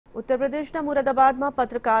उत्तर प्रदेशના મુરાદાબાદમાં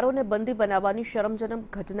પત્રકારોને બંદી બનાવવાની શરમજનક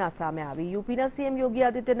ઘટના સામે આવી। યુપીના સીએમ યોગી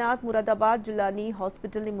આદિત્યનાથ મુરાદાબાદ જિલ્લાની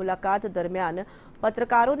હોસ્પિટલની મુલાકાત દરમિયાન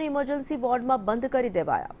પત્રકારોને ઇમરજન્સી વોર્ડમાં બંધ કરી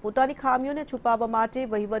દેવાયા। પોતાની ખામીઓને છુપાવવા માટે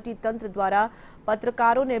વહીવટી તંત્ર દ્વારા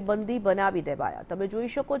પત્રકારોને બંદી બનાવી દેવાયા। તમે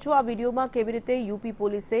જોઈ શકો છો આ વિડીયોમાં કેવી રીતે યુપી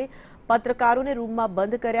પોલીસે પત્રકારોને રૂમમાં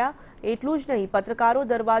બંધ કર્યા। એટલું જ નહીં, પત્રકારો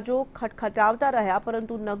દરવાજો ખટખટાવતા રહ્યા,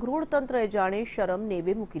 પરંતુ નગરોળ તંત્રએ જાણે શરમ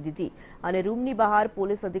નેવે મૂકી દીધી અને રૂમની બહાર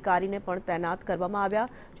પોલીસ અધિકારીને પણ તૈનાત કરવામાં આવ્યા,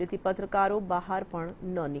 જેથી પત્રકારો બહાર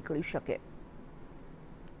પણ ન નીકળી શકે।